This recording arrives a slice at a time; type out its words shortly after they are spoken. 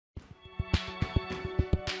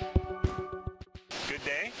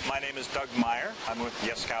My name is Doug Meyer. I'm with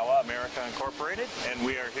Yaskawa, America Incorporated, and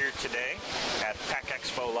we are here today at Pack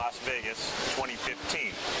Expo Las Vegas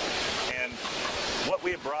 2015. And what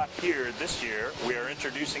we have brought here this year, we are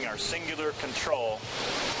introducing our singular control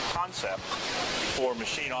concept for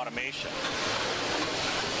machine automation.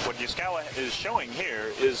 What Yaskawa is showing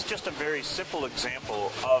here is just a very simple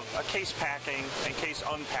example of a case packing and case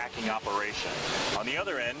unpacking operation. On the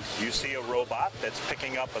other end, you see a robot that's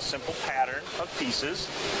picking up a simple pattern of pieces,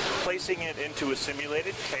 placing it into a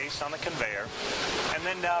simulated case on the conveyor, and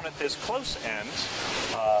then down at this close end,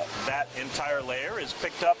 that entire layer is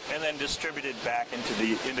picked up and then distributed back into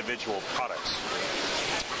the individual products.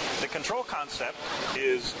 The control concept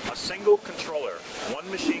is a single controller, one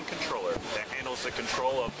machine controller that handles the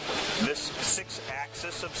control of this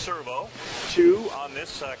 6-axis of servo, 2 on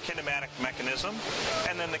this kinematic mechanism,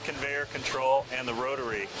 and then the conveyor control and the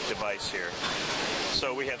rotary device here.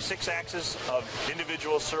 So we have 6 axes of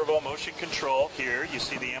individual servo motion control here. You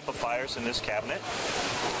see the amplifiers in this cabinet.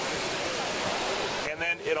 And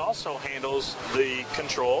then it also handles the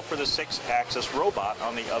control for the 6-axis robot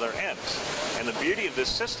on the other end. And the beauty of this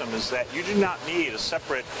system is that you do not need a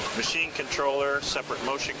separate machine controller, separate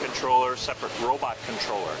motion controller, separate robot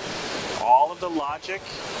controller. All of the logic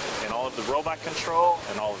and all of the robot control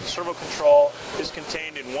and all of the servo control is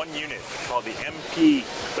contained in one unit called the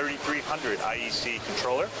MP3300 IEC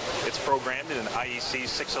controller. It's programmed in an IEC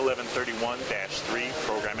 61131-3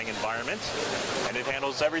 programming environment, and it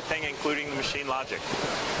handles everything including the machine logic.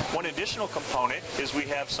 One additional component is we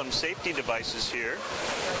have some safety devices here,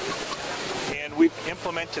 and we've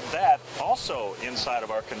implemented that also inside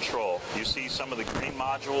of our control. You see some of the green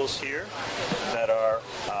modules here that are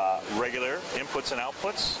regular inputs and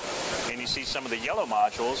outputs, and you see some of the yellow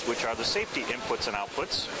modules which are the safety inputs and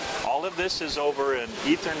outputs. All of this is over an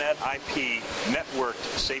Ethernet IP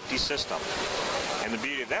networked safety system. And the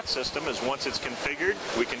beauty of that system is once it's configured,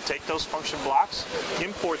 we can take those function blocks,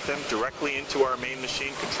 import them directly into our main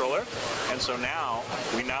machine controller. And so now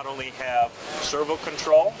we not only have servo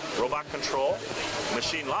control, robot control,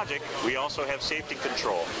 machine logic, we also have safety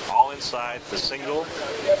control, all inside the single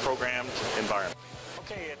programmed environment.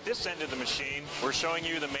 Okay, at this end of the machine, we're showing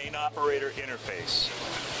you the main operator interface.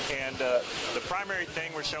 And the primary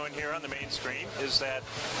thing we're showing here on the main screen is that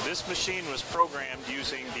this machine was programmed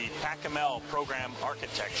using the Pack program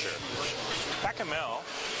architecture. Pack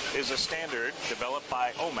is a standard developed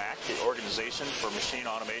by OMAC, the Organization for Machine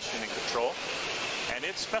Automation and Control, and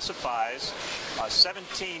it specifies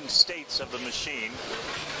 17 states of the machine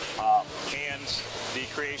and the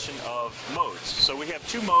creation of modes. So we have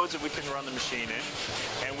 2 modes that we can run the machine in,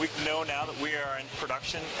 and we know now that we are in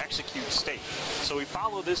production execute state. So we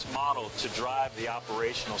follow this model to drive the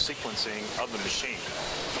operational sequencing of the machine.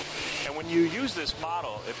 And when you use this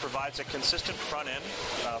model, it provides a consistent front end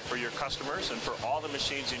for your customers and for all the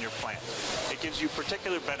machines in your plant. It gives you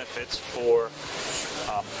particular benefits for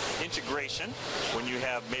integration. When you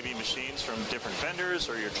have maybe machines from different vendors,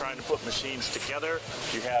 or you're trying to put machines together,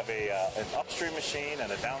 you have an upstream machine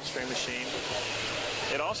and a downstream machine.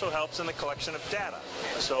 It also helps in the collection of data.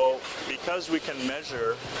 So because we can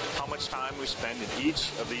measure how much time we spend in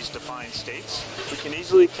each of these defined states, we can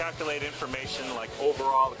easily calculate information like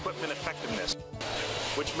overall equipment effectiveness,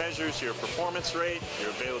 which measures your performance rate, your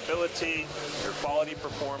availability, your quality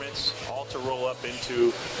performance, all to roll up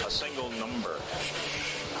into a single number.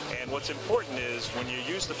 And what's important is when you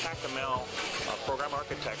use the Pack program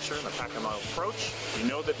architecture and the Pack approach, you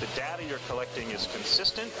know that the data you're collecting is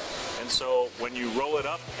consistent, and so when you roll it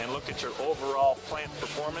up and look at your overall plant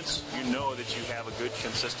performance, you know that you have a good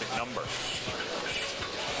consistent number.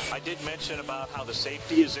 I did mention about how the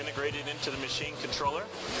safety is integrated into the machine controller,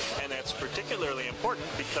 and that's particularly important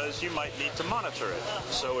because you might need to monitor it.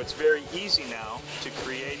 So it's very easy now to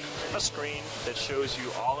create a screen that shows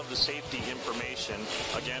you all of the safety information,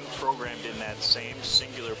 again programmed in that same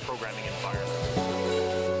singular programming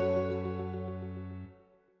environment.